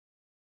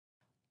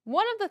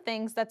One of the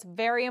things that's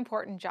very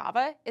important in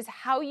Java is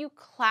how you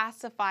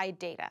classify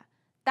data.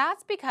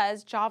 That's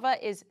because Java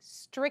is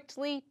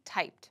strictly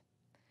typed.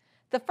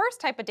 The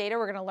first type of data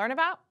we're going to learn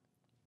about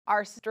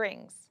are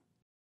strings.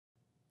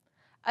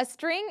 A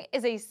string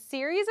is a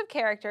series of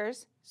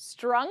characters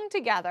strung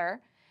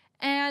together,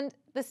 and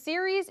the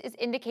series is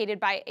indicated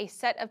by a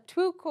set of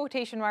two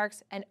quotation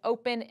marks, an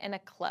open and a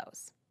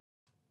close.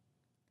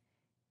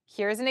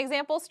 Here's an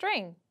example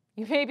string.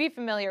 You may be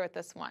familiar with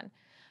this one.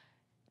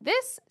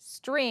 This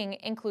string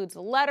includes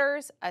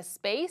letters, a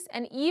space,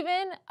 and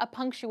even a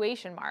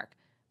punctuation mark,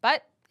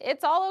 but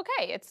it's all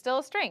okay. It's still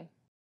a string.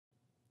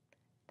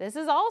 This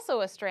is also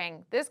a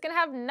string. This can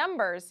have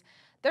numbers.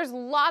 There's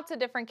lots of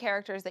different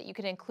characters that you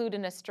can include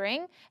in a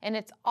string, and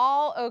it's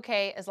all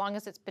okay as long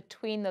as it's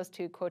between those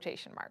two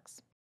quotation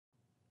marks.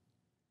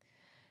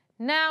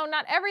 Now,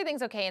 not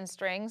everything's okay in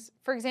strings.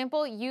 For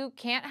example, you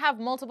can't have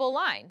multiple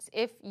lines.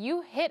 If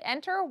you hit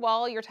enter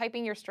while you're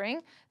typing your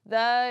string,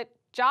 the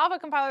Java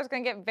compiler is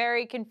going to get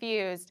very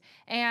confused,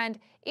 and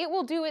it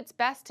will do its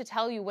best to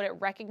tell you what it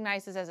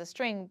recognizes as a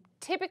string,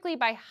 typically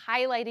by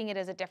highlighting it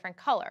as a different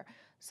color.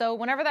 So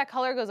whenever that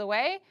color goes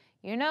away,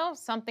 you know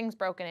something's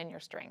broken in your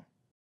string.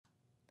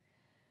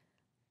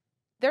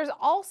 There's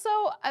also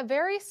a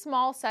very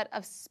small set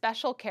of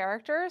special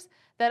characters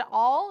that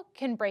all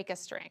can break a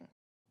string.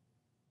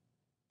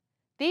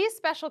 These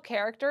special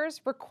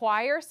characters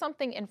require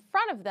something in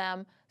front of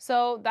them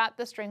so that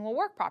the string will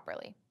work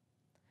properly.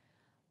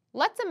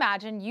 Let's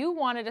imagine you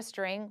wanted a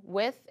string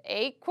with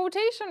a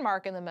quotation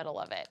mark in the middle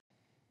of it.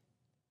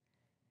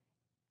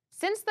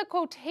 Since the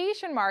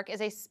quotation mark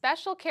is a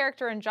special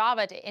character in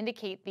Java to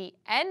indicate the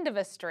end of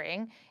a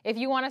string, if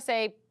you want to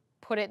say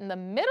put it in the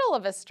middle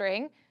of a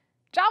string,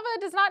 Java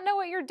does not know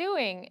what you're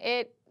doing.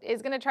 It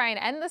is going to try and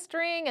end the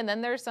string, and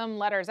then there's some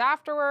letters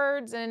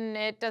afterwards, and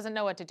it doesn't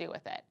know what to do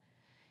with it.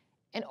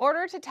 In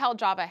order to tell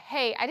Java,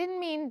 hey, I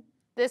didn't mean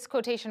this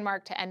quotation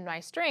mark to end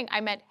my string,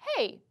 I meant,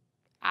 hey,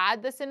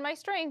 add this in my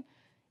string,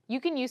 you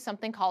can use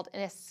something called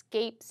an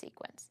escape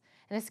sequence.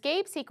 An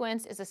escape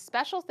sequence is a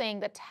special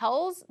thing that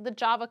tells the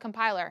Java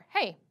compiler,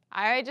 hey,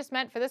 I just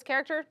meant for this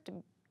character to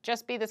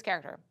just be this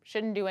character.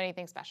 Shouldn't do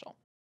anything special.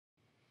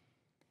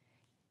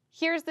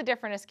 Here's the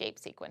different escape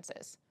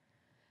sequences.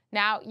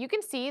 Now, you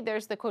can see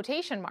there's the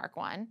quotation mark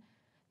one.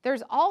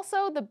 There's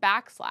also the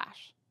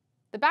backslash.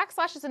 The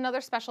backslash is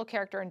another special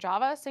character in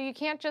Java, so you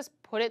can't just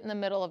put it in the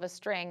middle of a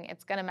string.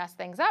 It's going to mess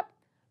things up.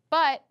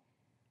 But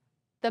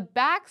the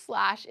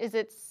backslash is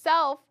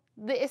itself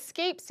the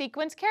escape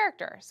sequence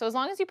character. So as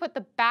long as you put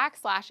the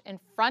backslash in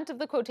front of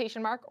the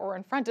quotation mark or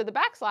in front of the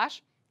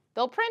backslash,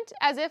 they'll print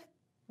as if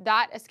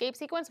that escape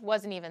sequence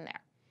wasn't even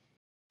there.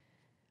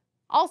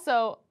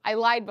 Also, I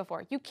lied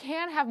before. You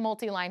can have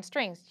multi-line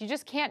strings. You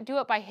just can't do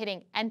it by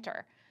hitting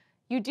enter.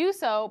 You do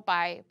so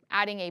by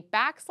adding a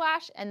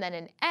backslash and then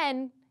an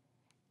N,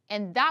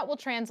 and that will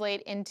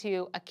translate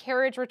into a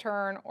carriage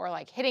return or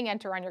like hitting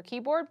enter on your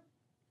keyboard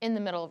in the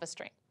middle of a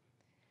string.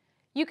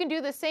 You can do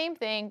the same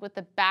thing with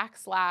the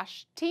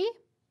backslash T.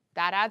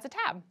 That adds a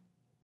tab.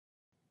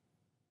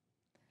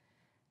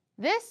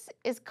 This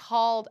is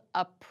called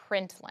a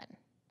println.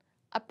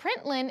 A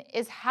println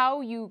is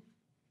how you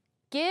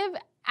give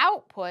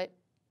output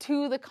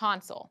to the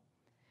console.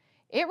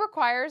 It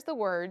requires the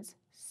words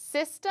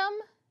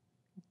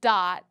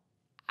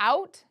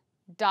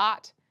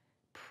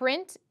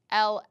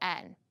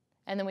system.out.println,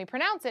 and then we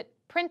pronounce it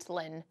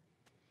println.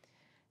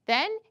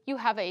 Then you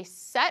have a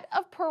set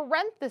of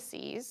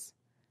parentheses,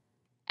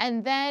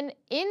 and then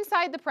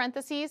inside the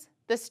parentheses,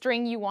 the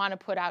string you want to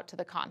put out to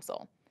the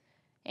console.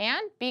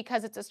 And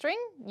because it's a string,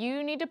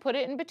 you need to put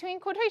it in between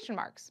quotation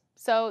marks.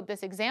 So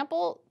this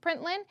example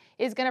println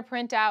is going to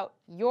print out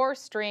your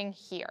string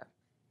here.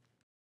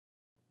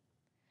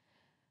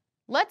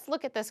 Let's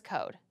look at this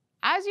code.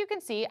 As you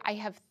can see, I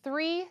have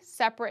 3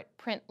 separate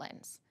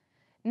printlns.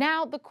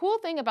 Now, the cool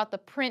thing about the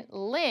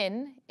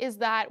println is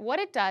that what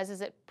it does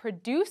is it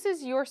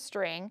produces your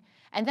string,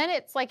 and then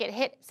it's like it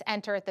hits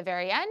enter at the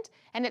very end,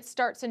 and it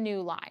starts a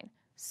new line.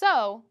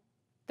 So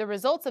the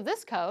results of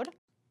this code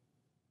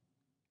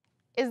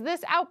is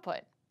this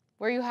output,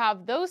 where you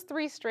have those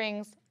 3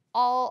 strings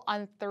all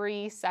on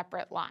 3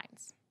 separate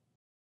lines.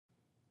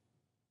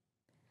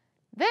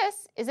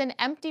 This is an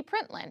empty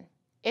println.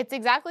 It's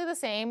exactly the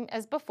same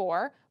as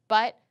before,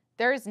 but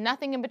there's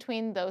nothing in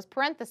between those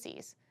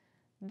parentheses.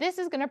 This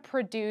is going to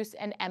produce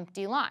an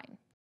empty line.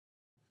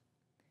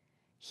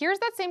 Here's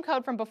that same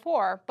code from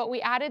before, but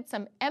we added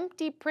some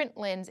empty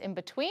printlns in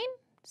between,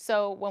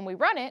 so when we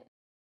run it,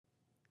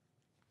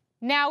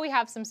 now we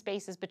have some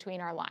spaces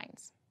between our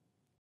lines.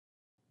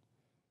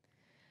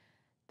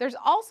 There's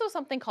also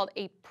something called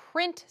a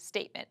print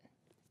statement,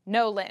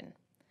 no lin.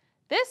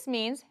 This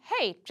means,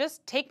 hey,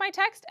 just take my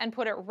text and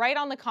put it right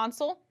on the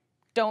console.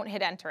 Don't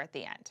hit enter at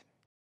the end.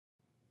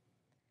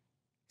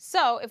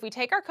 So if we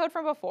take our code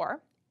from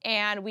before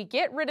and we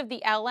get rid of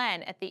the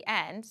ln at the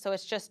end, so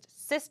it's just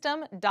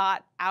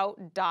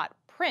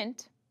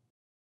system.out.print,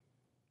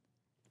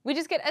 we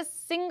just get a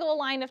single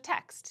line of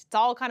text. It's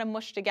all kind of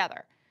mushed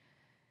together.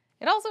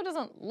 It also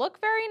doesn't look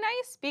very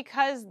nice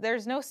because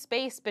there's no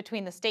space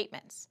between the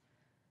statements.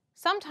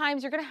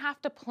 Sometimes you're going to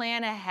have to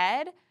plan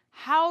ahead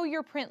how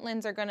your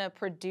printlns are going to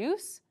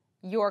produce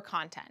your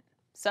content.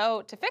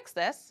 So to fix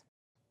this,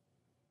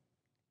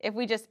 if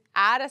we just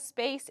add a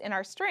space in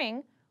our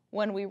string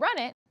when we run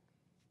it,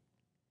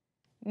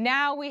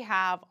 now we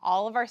have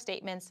all of our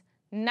statements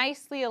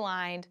nicely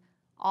aligned,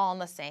 all on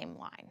the same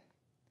line.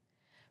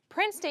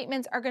 Print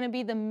statements are going to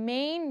be the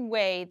main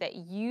way that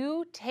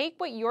you take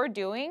what you're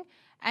doing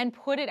and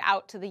put it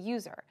out to the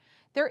user.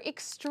 They're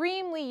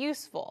extremely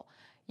useful.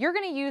 You're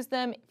going to use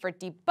them for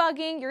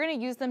debugging. You're going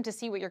to use them to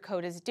see what your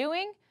code is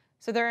doing.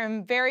 So they're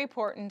a very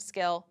important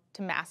skill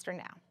to master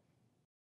now.